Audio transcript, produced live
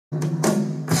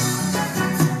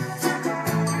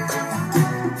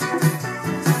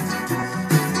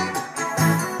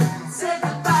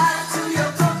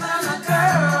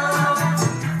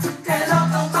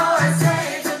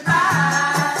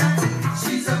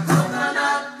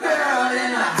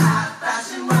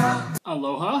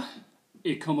Braddah,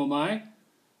 e como mai.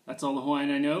 That's all the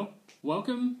Hawaiian I know.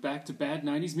 Welcome back to Bad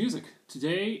 90s Music.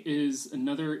 Today is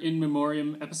another in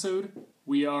memoriam episode.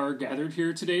 We are gathered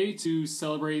here today to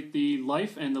celebrate the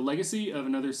life and the legacy of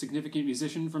another significant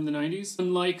musician from the 90s.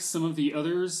 Unlike some of the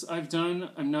others I've done,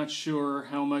 I'm not sure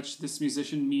how much this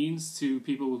musician means to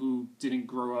people who didn't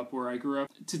grow up where I grew up.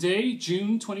 Today,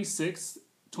 June 26th,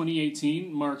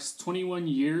 2018, marks 21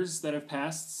 years that have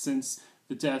passed since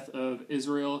the death of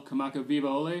Israel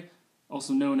Kamakawiwo'ole,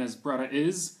 also known as Braddah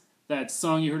Is. That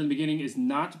song you heard in the beginning is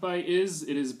not by Is,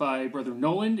 it is by Brother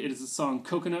Noland. It is the song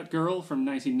Coconut Girl from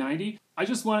 1990. I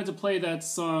just wanted to play that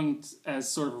song as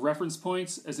sort of a reference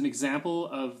point, as an example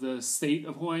of the state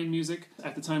of Hawaiian music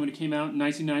at the time when it came out in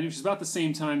 1990, which is about the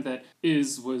same time that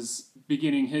Is was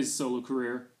beginning his solo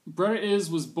career. Braddah Is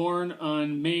was born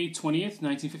on May 20th,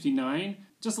 1959,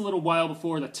 just a little while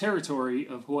before the territory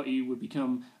of Hawaii would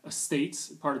become a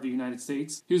state, part of the United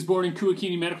States. He was born in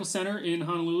Kuakini Medical Center in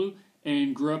Honolulu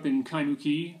and grew up in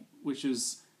Kaimuki, which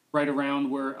is right around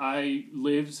where I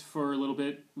lived for a little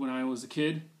bit when I was a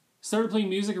kid. Started playing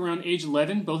music around age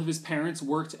 11. Both of his parents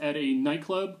worked at a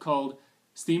nightclub called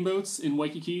Steamboats in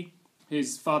Waikiki.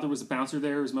 His father was a bouncer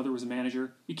there, his mother was a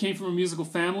manager. He came from a musical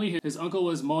family. His uncle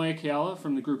was Moe Keala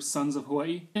from the group Sons of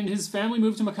Hawaii. And his family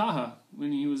moved to Makaha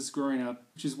when he was growing up,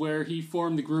 which is where he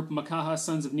formed the group Makaha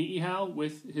Sons of Ni'ihau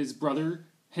with his brother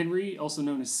Henry, also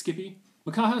known as Skippy.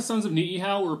 Makaha Sons of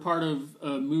Ni'ihau were part of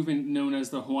a movement known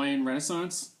as the Hawaiian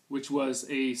Renaissance, which was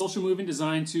a social movement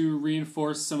designed to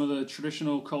reinforce some of the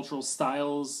traditional cultural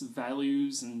styles,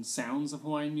 values, and sounds of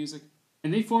Hawaiian music.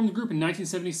 And they formed the group in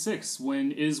 1976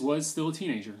 when Is was still a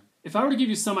teenager. If I were to give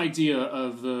you some idea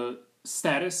of the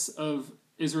status of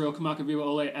Israel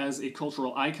Kamakawiwo'ole as a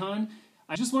cultural icon,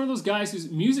 I'm just one of those guys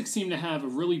whose music seemed to have a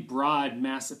really broad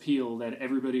mass appeal that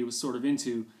everybody was sort of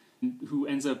into, who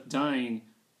ends up dying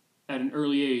at an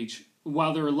early age.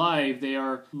 While they're alive, they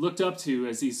are looked up to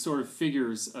as these sort of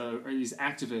figures, or these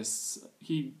activists.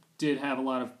 He did have a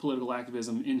lot of political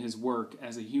activism in his work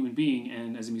as a human being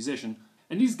and as a musician.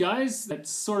 And these guys that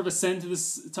sort of ascend to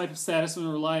this type of status when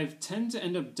they're alive tend to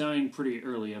end up dying pretty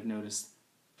early, I've noticed.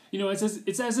 You know, it's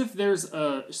as if there's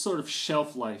a sort of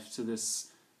shelf life to this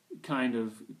kind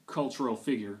of cultural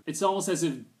figure. It's almost as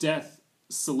if death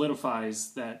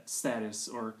solidifies that status,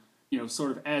 or, you know,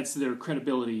 sort of adds to their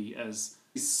credibility as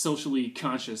these socially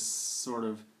conscious sort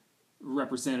of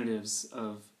representatives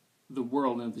of the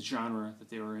world and of the genre that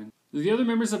they were in. The other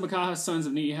members of Makaha Sons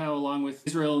of Ni'ihau, along with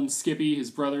Israel and Skippy, his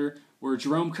brother, were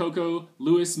Jerome Coco,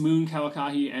 Louis Moon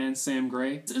Kawakahi, and Sam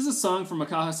Gray. This is a song from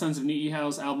Makaha Sons of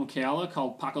Ni'ihau's album Keala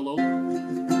called Pakalolo.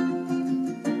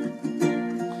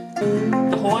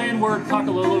 The Hawaiian word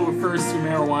Pakalolo refers to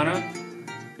marijuana.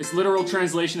 Its literal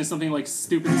translation is something like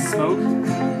stupid smoke.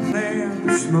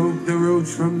 Smoke the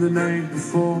roads from the night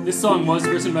before. This song was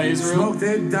written by Israel.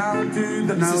 This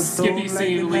is Skippy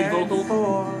singing the lead vocal.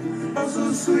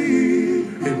 So sweet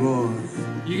it was.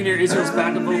 You can hear Israel's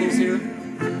backup vocals here.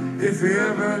 If you're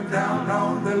ever down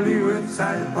on the leeward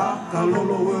side,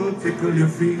 Pakalolo will tickle your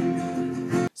feet.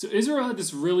 So Israel had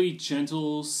this really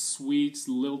gentle, sweet,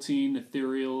 lilting,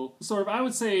 ethereal, sort of, I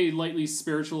would say, lightly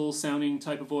spiritual sounding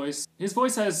type of voice. His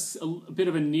voice has a bit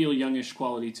of a Neil Youngish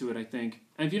quality to it, I think.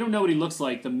 And if you don't know what he looks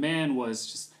like, the man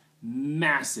was just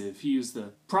massive. He was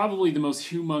probably the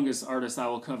most humongous artist I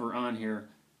will cover on here.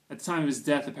 At the time of his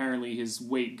death, apparently, his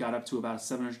weight got up to about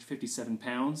 757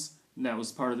 pounds. And that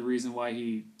was part of the reason why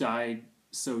he died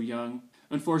so young.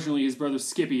 Unfortunately, his brother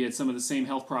Skippy had some of the same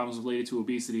health problems related to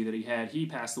obesity that he had. He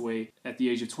passed away at the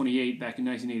age of 28 back in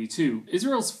 1982.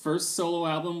 Israel's first solo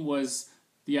album was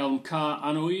the album Ka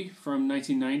Anoi from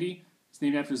 1990. It's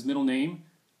named after his middle name.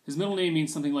 His middle name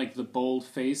means something like the bold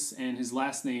face, and his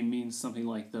last name means something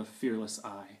like the fearless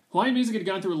eye. Hawaiian music had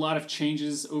gone through a lot of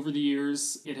changes over the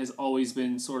years. It has always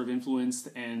been sort of influenced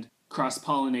and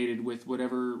cross-pollinated with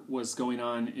whatever was going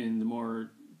on in the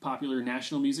more popular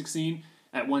national music scene.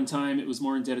 At one time, it was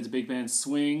more indebted to big band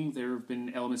swing. There have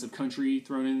been elements of country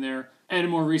thrown in there. And in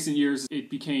more recent years, it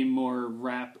became more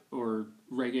rap or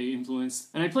reggae influenced.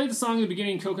 And I played the song in the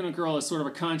beginning, Coconut Girl, as sort of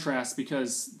a contrast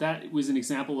because that was an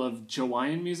example of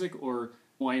Hawaiian music or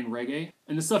Hawaiian reggae.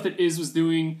 And the stuff that Is was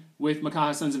doing with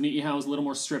Makaha Sons of Ni'ihau was a little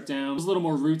more stripped down. It was a little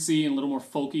more rootsy and a little more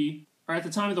folky. Or at the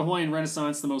time of the Hawaiian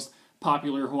Renaissance, the most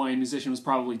popular Hawaiian musician was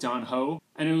probably Don Ho.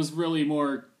 And it was really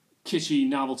more kitschy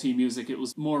novelty music. It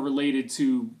was more related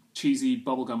to cheesy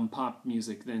bubblegum pop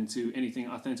music than to anything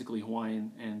authentically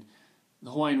Hawaiian. And The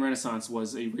Hawaiian Renaissance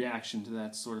was a reaction to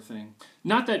that sort of thing.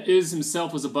 Not that Iz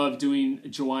himself was above doing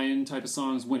Hawaiian type of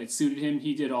songs when it suited him.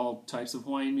 He did all types of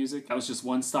Hawaiian music. That was just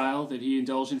one style that he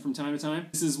indulged in from time to time.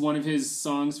 This is one of his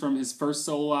songs from his first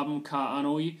solo album,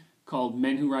 Ka'anoi, called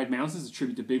Men Who Ride Mountains, a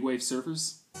tribute to big wave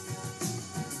surfers.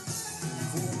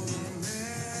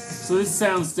 So this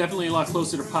sounds definitely a lot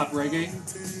closer to pop reggae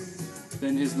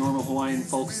than his normal Hawaiian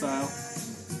folk style.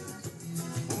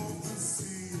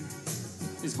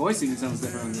 His voice even sounds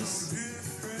different on this.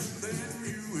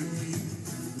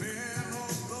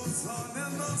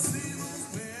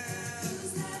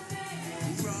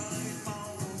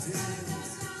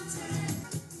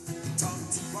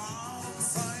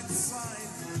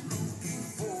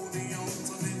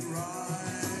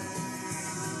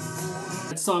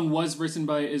 That song was written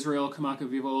by Israel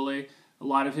Kamakawiwo'ole. A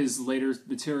lot of his later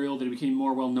material that he became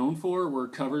more well known for were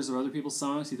covers of other people's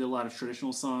songs. He did a lot of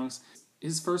traditional songs.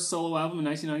 His first solo album in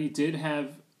 1990 did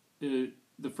have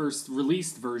the first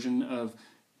released version of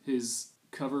his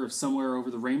cover of Somewhere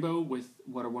Over the Rainbow with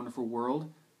What a Wonderful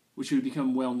World, which he would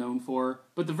become well known for.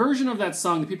 But the version of that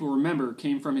song that people remember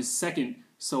came from his second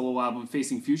solo album,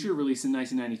 Facing Future, released in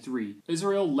 1993.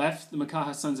 Israel left the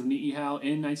Makaha Sons of Ni'ihau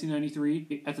in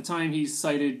 1993. At the time, he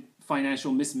cited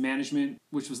financial mismanagement,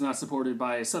 which was not supported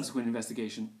by a subsequent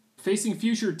investigation. Facing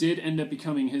Future did end up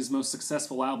becoming his most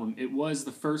successful album. It was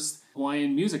the first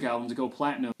Hawaiian music album to go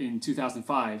platinum in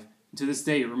 2005. And to this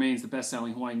day, it remains the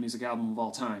best-selling Hawaiian music album of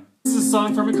all time. This is a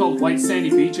song from it called White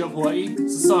Sandy Beach of Hawaii.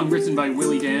 It's a song written by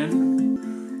Willie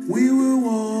Dan. We were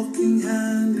walking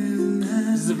hand in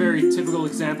hand. This is a very typical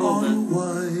example of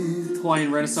the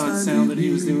Hawaiian Renaissance sound that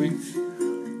he was doing.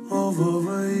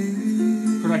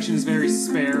 Production is very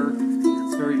spare.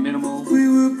 It's very minimal. We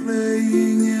were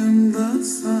playing in the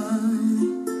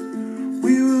sun.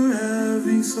 We were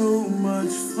having so much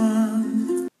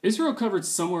fun. Israel covered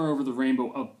Somewhere Over the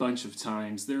Rainbow a bunch of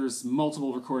times. There's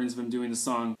multiple recordings of him doing the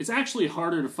song. It's actually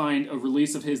harder to find a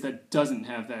release of his that doesn't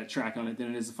have that track on it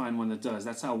than it is to find one that does.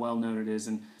 That's how well known it is,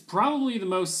 and probably the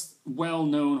most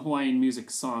well-known Hawaiian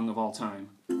music song of all time.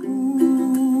 Now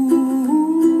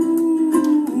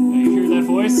you hear that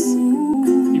voice?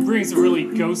 He brings a really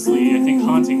ghostly, I think,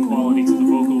 haunting quality to the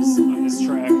vocals on this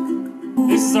track.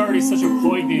 This is already such a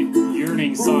poignant,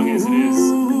 yearning song as it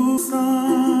is.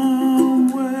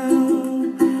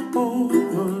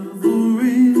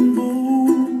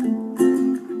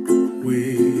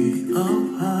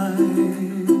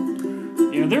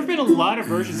 There have been a lot of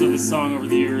versions of this song over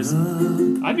the years.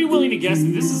 I'd be willing to guess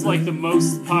that this is like the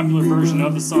most popular version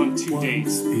of the song to date.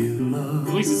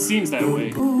 At least it seems that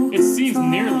way. It seems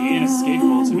nearly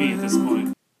inescapable to me at this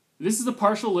point. This is a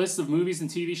partial list of movies and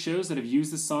TV shows that have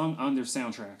used this song on their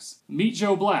soundtracks. Meet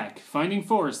Joe Black, Finding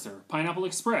Forrester, Pineapple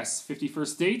Express,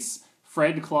 51st Dates,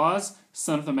 Fred Claus,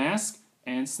 Son of the Mask,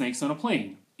 and Snakes on a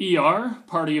Plane. ER,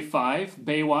 Party of Five,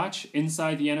 Baywatch,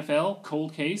 Inside the NFL,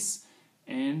 Cold Case,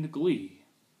 and Glee.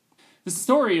 The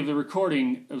story of the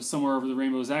recording of Somewhere Over the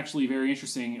Rainbow is actually very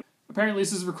interesting. Apparently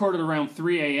this was recorded around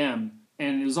 3 a.m.,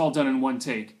 and it was all done in one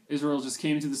take. Israel just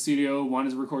came into the studio, wanted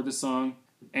to record this song,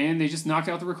 and they just knocked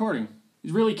out the recording.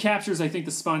 It really captures, I think,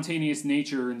 the spontaneous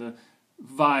nature and the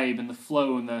vibe and the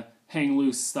flow and the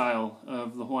hang-loose style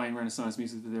of the Hawaiian Renaissance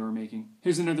music that they were making.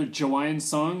 Here's another Hawaiian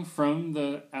song from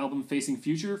the album Facing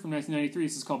Future from 1993.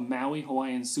 This is called Maui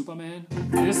Hawaiian Superman.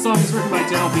 And this song is written by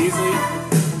Daniel Beasley.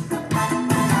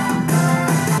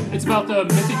 It's about the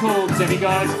mythical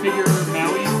demigod figure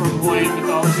Maui from Hawaiian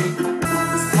mythology.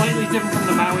 It's slightly different from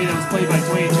the Maui that was played by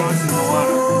Dwayne Johnson in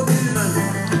Moana.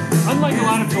 Unlike a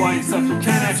lot of Hawaiian stuff, you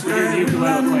can actually hear the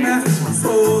ukulele playing in this one.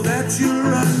 So that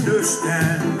you'll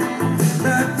understand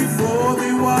that before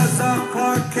there was a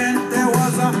Clark Kent, there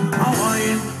was a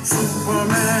Hawaiian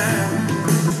Superman.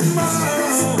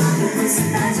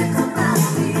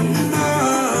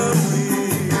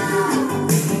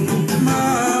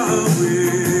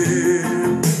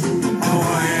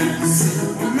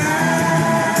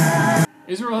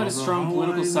 Israel had a strong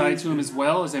political side to him as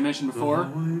well, as I mentioned before.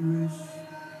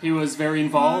 He was very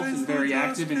involved and very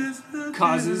active in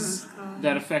causes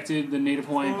that affected the native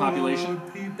Hawaiian population.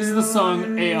 This is the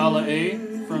song E Ala E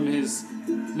from his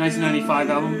 1995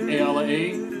 album E Ala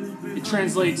E. It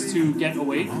translates to Get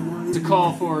Awake, to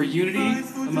call for unity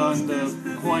among the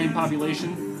Hawaiian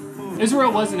population.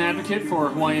 Israel was an advocate for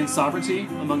Hawaiian sovereignty,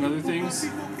 among other things.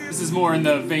 This is more in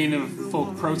the vein of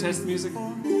folk protest music.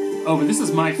 Oh, but this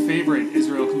is my favorite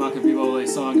Israel Kamakawiwo'ole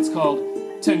song. It's called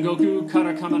Tengoku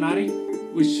Karakamanari,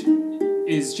 which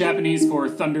is Japanese for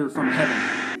Thunder from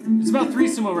Heaven. It's about three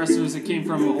sumo wrestlers that came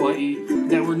from Hawaii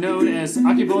that were known as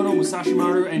Akebono,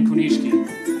 Musashimaru, and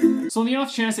Kunishiki. So on the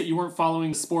off chance that you weren't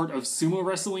following the sport of sumo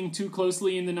wrestling too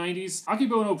closely in the 90s,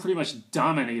 Akebono pretty much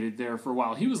dominated there for a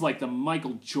while. He was like the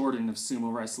Michael Jordan of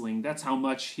sumo wrestling. That's how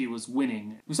much he was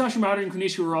winning. Musashi Maru and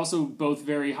Kunishi were also both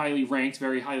very highly ranked,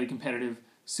 very highly competitive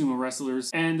sumo wrestlers,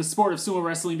 and the sport of sumo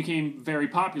wrestling became very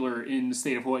popular in the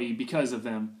state of Hawaii because of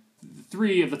them.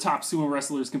 3 of the top sumo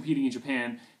wrestlers competing in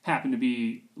Japan happened to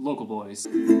be local boys.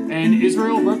 And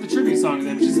Israel wrote the tribute song to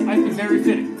them, which is, I think, very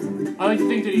fitting. I like to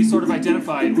think that he sort of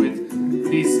identified with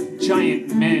these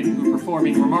giant men who are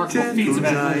performing remarkable feats of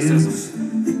athleticism.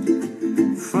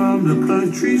 From the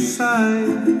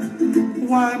countryside,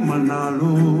 why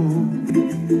Manalo?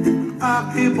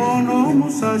 Akebono,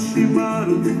 Musashi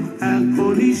Maru, and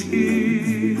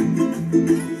Konishi.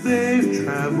 They've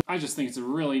traveled. I just think it's a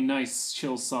really nice,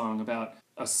 chill song about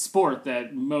a sport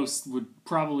that most would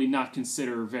probably not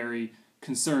consider very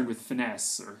concerned with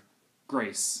finesse or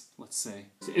grace, let's say.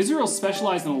 So Israel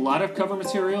specialized in a lot of cover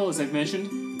material, as I've mentioned.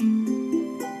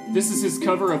 This is his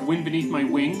cover of Wind Beneath My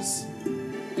Wings.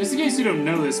 Just in case you don't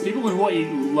know this, people in Hawaii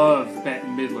love Bette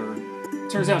Midler.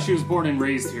 Turns out she was born and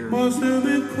raised here. Must have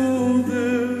been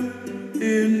colder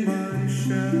in my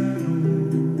shadow.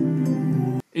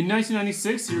 In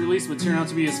 1996, he released what turned out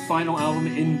to be his final album,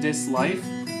 In This Life.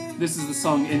 This is the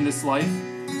song In This Life.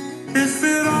 If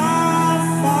it all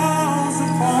falls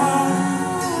apart,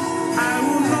 I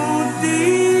will know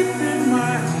deep in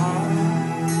my heart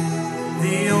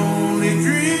the only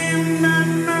dream that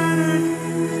mattered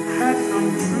had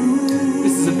come true.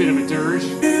 This is a bit of a dirge.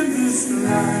 In this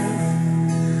life,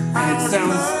 And it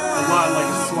sounds a lot like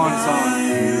a swan song.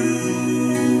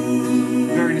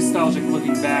 Very nostalgic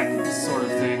looking back sort of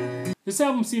thing. This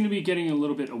album seemed to be getting a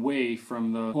little bit away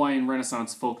from the Hawaiian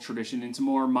Renaissance folk tradition into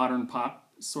more modern pop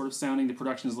sort of sounding. The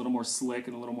production is a little more slick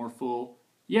and a little more full.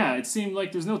 Yeah, it seemed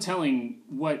like there's no telling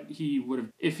what he would have,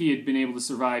 if he had been able to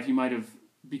survive, he might have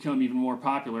become even more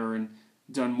popular and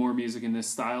done more music in this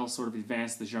style, sort of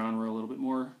advanced the genre a little bit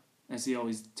more, as he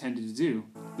always tended to do.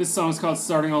 This song's called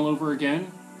Starting All Over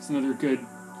Again. It's another good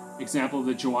example of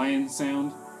the Hawaiian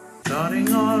sound.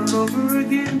 starting all over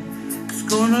again, it's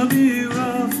gonna be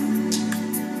rough.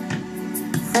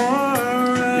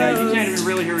 Yeah, you can't even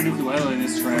really hear an ukulele in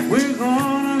this track. We're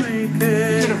gonna make He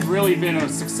it. could have really been a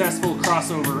successful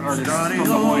crossover artist from Starting the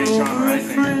Hawaiian all genre, I over,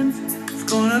 think. friends. It's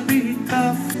gonna be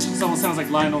tough This almost sounds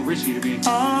like Lionel Richie to me.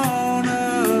 on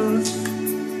us.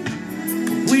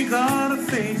 We gotta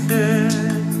face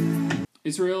it.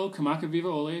 Israel Kamakawiwa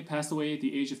Ole passed away at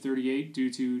the age of 38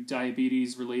 due to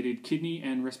diabetes-related kidney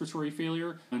and respiratory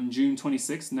failure on June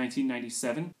 26,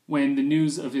 1997. When the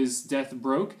news of his death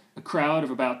broke, a crowd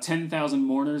of about 10,000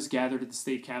 mourners gathered at the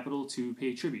state capitol to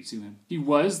pay tribute to him. He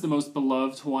was the most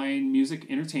beloved Hawaiian music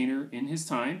entertainer in his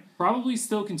time, probably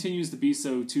still continues to be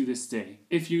so to this day.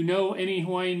 If you know any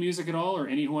Hawaiian music at all or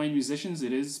any Hawaiian musicians,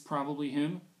 it is probably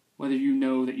him, whether you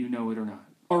know that you know it or not.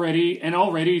 Already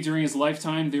during his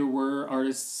lifetime, there were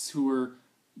artists who were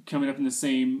coming up in the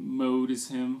same mode as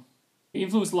him. He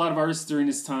influenced a lot of artists during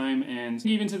his time, and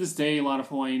even to this day, a lot of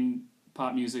Hawaiian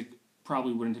pop music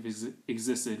probably wouldn't have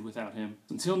existed without him.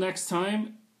 Until next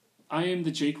time, I am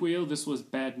the Jake Wheel. This was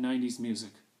Bad 90s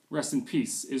Music. Rest in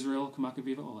peace, Israel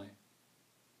Kamakawiwa Ole.